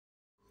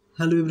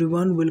Hello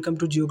everyone, welcome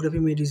to Geography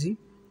Made Easy.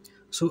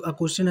 So a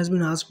question has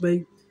been asked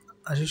by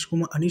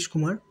Anish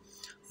Kumar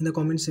in the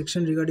comment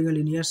section regarding a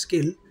linear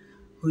scale,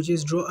 which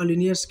is draw a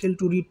linear scale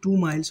to read 2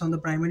 miles on the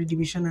primary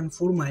division and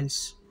 4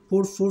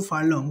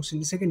 furlongs in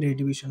the secondary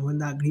division when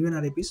the given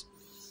RF is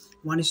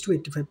 1 is to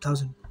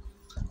 85,000.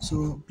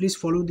 So please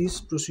follow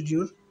this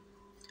procedure.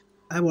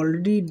 I have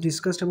already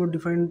discussed about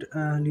different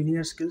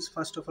linear scales.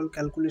 First of all,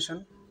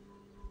 calculation.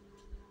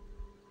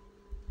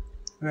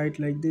 Right,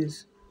 like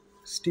this.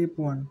 Step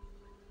 1,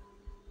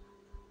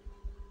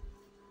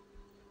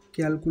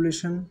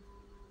 calculation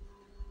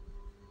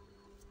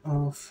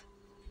of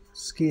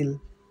scale.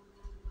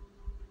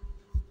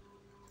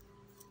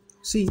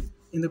 See,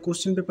 in the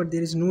question paper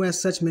there is no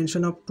as such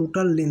mention of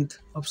total length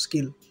of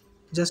scale.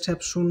 Just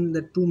have shown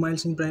that 2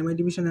 miles in primary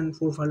division and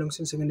 4 furlongs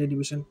in secondary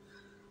division.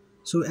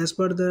 So as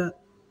per the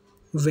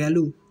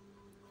value,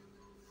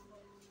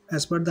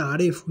 as per the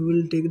RF, we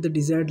will take the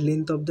desired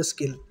length of the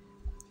scale.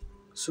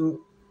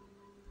 So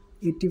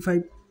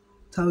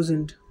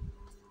 85,000.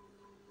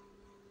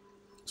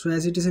 So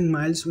as it is in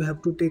miles, we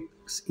have to take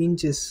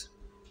inches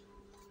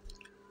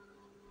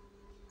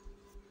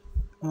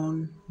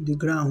on the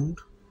ground,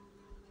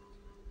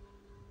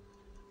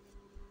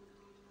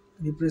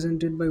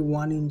 represented by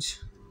 1 inch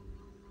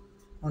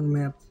on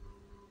map.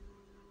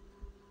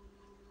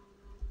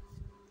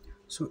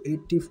 So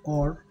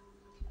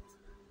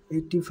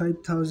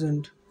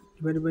 85,000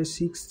 divided by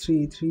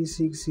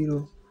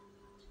 63360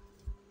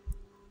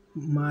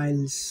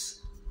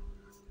 miles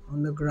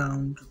on the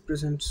ground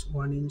represents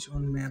 1 inch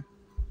on map.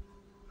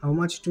 How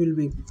much it will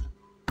be?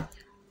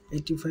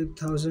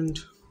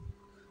 85,000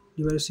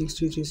 divided by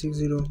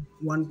 63360,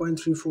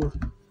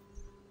 1.34.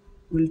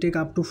 Will take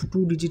up to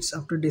 2 digits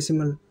after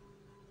decimal.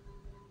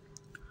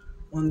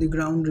 On the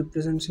ground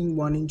representing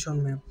 1 inch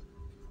on map.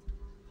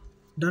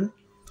 Done.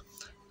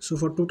 So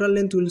for total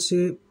length, we'll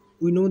say,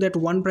 we know that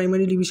one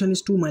primary division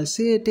is 2 miles.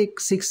 Say take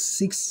six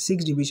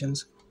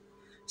divisions,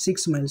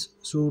 6 miles.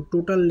 So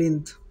total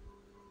length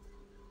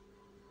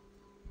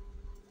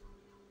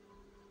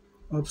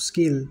of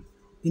scale,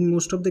 in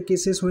most of the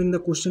cases when the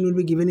question will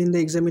be given in the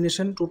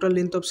examination, total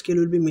length of scale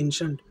will be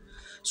mentioned.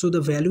 So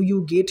the value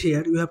you get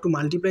here, you have to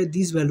multiply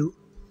this value.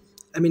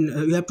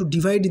 You have to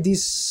divide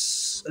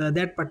this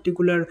that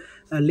particular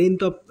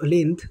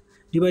length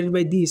divided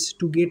by this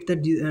to get the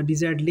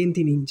desired length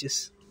in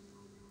inches.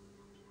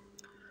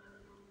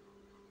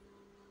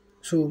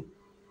 So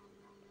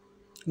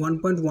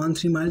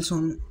 1.13 miles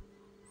on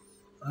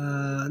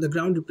the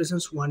ground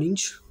represents 1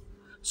 inch.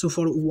 So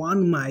for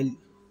 1 mile,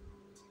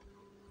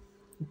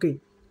 okay,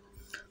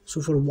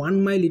 so for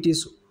 1 mile it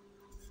is,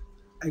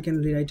 I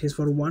can rewrite here,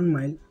 for 1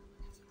 mile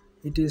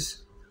it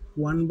is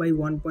 1 by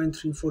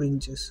 1.34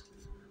 inches.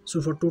 So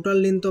for total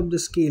length of the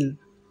scale,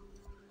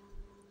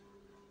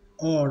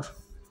 or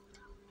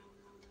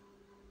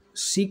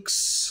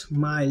 6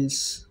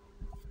 miles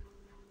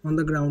on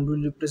the ground,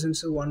 will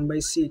represent 1 by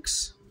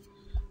 6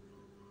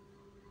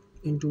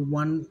 into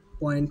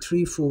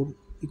 1.34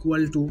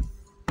 equal to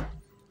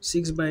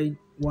 6 by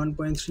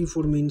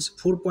 1.34 means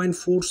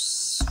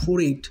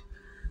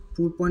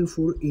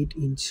 4.48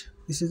 inch.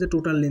 This is the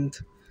total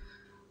length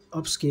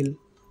of scale.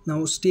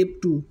 Now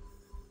step 2,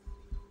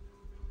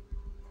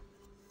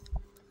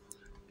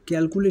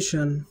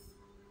 calculation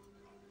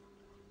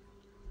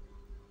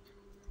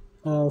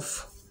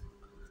of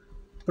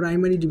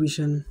primary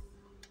division.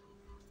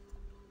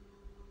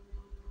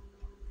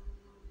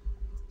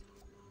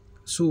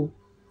 So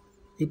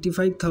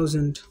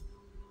 85,000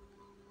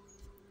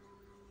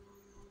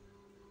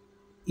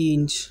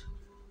 inch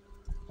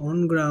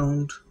on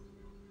ground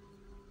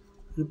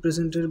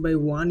represented by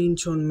 1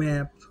 inch on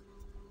map,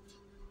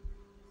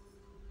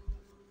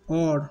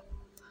 or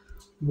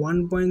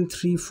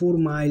 1.34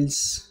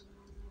 miles.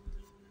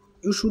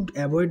 You should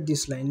avoid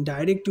this line.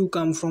 Direct you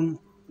come from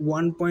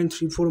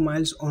 1.34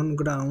 miles on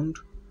ground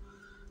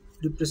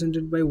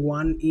represented by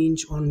 1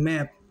 inch on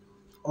map,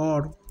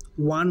 or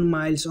 1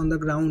 miles on the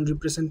ground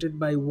represented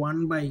by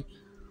 1 by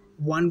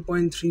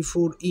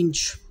 1.34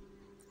 inch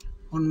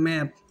on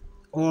map,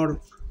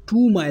 or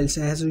 2 miles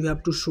as we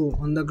have to show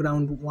on the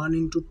ground, 1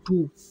 into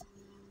 2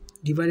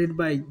 divided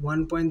by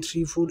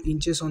 1.34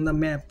 inches on the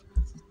map.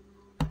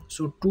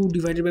 So 2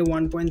 divided by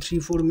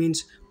 1.34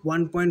 means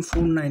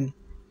 1.49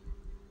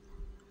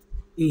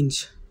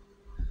 inch.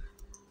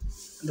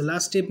 The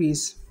last step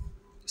is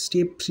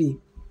step 3,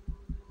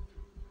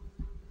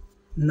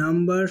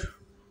 number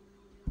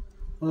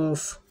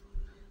of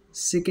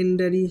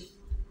secondary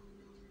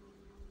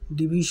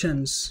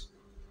divisions.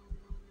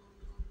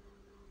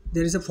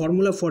 There is a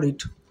formula for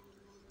it.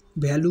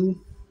 Value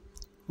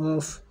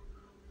of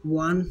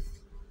one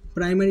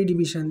primary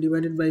division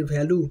divided by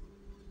value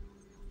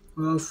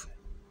of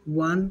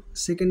one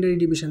secondary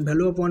division.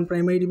 Value of one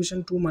primary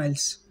division 2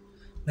 miles.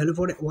 Value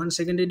for one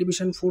secondary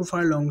division 4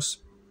 furlongs.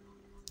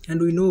 And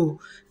we know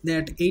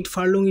that 8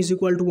 furlong is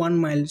equal to 1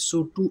 mile.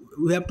 So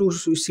we have to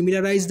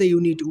similarize the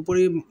unit.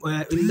 In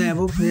the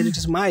above where it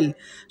is mile,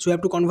 so we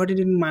have to convert it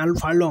in mile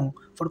furlong.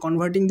 For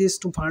converting this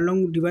to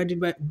furlong,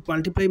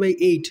 multiply by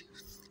 8,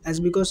 as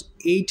because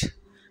 8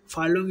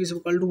 furlong is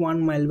equal to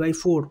 1 mile by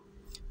 4.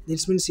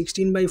 This means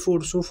 16 by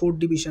 4, so 4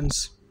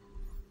 divisions.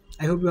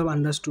 I hope you have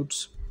understood.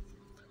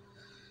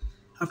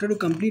 After you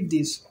complete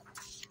this,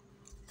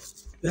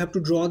 you have to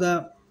draw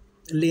the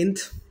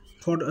length.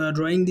 For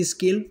drawing the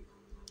scale,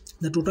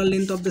 the total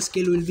length of the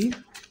scale will be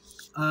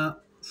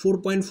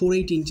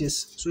 4.48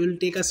 inches. So you will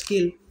take a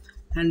scale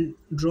and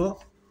draw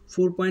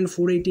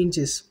 4.48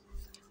 inches.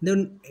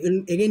 Then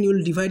again you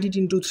will divide it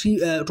into 3.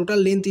 Total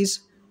length is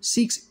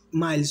 6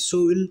 miles,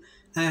 so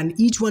and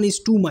each one is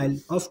 2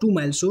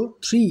 miles, so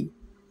 3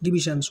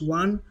 divisions,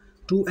 1,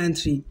 2 and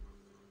 3.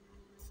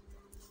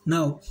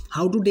 Now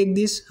how to take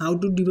this, how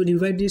to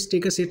divide this?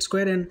 Take a set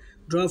square and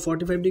draw a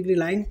 45-degree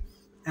line,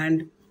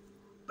 and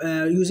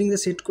using the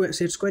set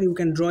square you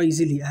can draw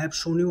easily. I have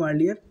shown you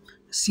earlier.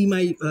 See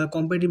my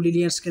comparative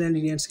linear scale and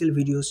linear scale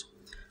videos.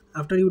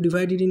 After you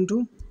divide it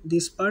into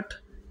this part,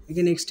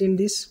 again extend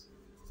this,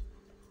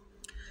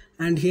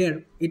 and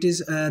here it is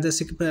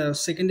the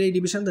secondary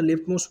division, the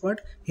leftmost part.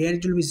 Here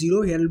it will be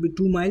 0, here will be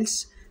 2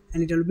 miles,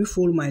 and it will be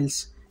 4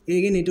 miles.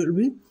 Again it will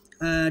be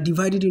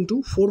divided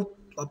into 4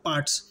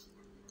 parts.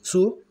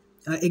 So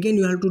again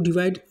you have to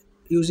divide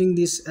using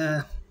this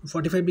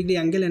 45-degree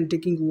angle and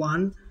taking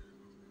 1,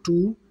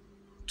 2,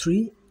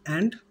 3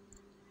 and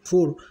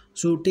 4.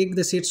 So take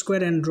the set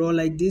square and draw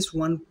like this: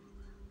 1,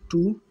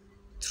 2,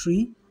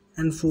 3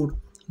 and 4.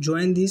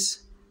 Join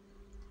this,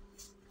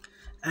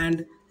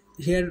 and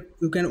here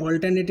you can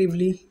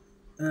alternatively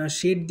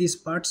shade these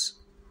parts,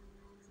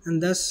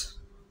 and thus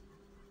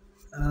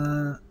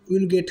you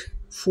will get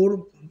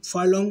 4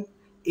 furlong,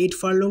 8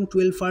 furlong,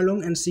 12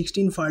 furlong and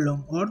 16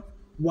 furlong, or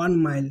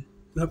 1 mile.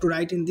 You have to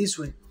write in this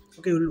way.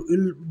 Okay,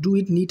 we'll do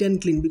it neat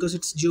and clean because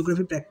it's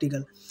geography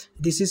practical.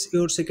 This is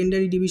your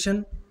secondary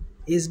division,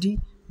 SD.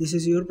 This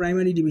is your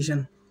primary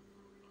division.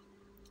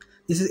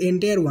 This is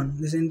entire one.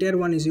 This entire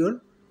one is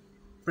your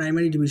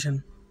primary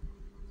division.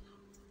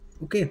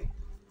 Okay.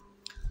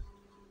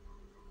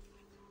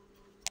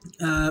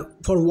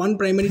 For one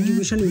primary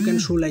division you can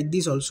show like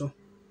this also.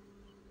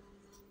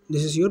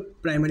 This is your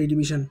primary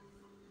division,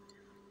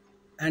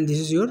 and this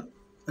is your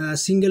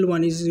single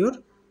one is your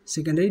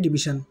secondary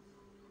division.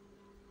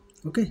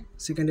 Okay,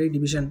 secondary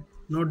division,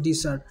 not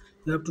this are.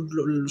 You have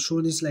to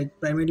show this like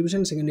primary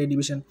division, secondary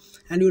division,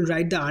 and you will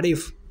write the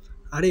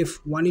RF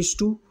 1 is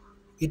to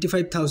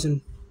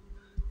 85,000.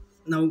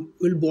 Now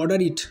we'll border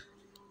it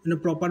in a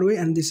proper way,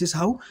 and this is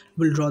how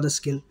we'll draw the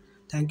scale.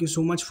 Thank you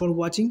so much for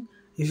watching.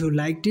 If you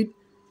liked it,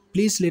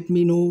 please let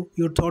me know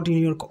your thought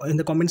in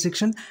the comment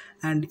section,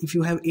 and if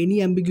you have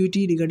any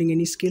ambiguity regarding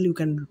any scale, you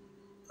can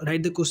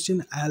write the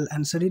question. I'll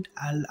answer it,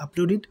 I'll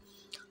upload it,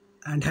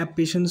 and have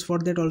patience for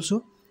that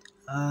also.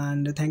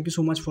 And thank you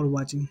so much for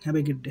watching. Have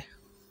a good day.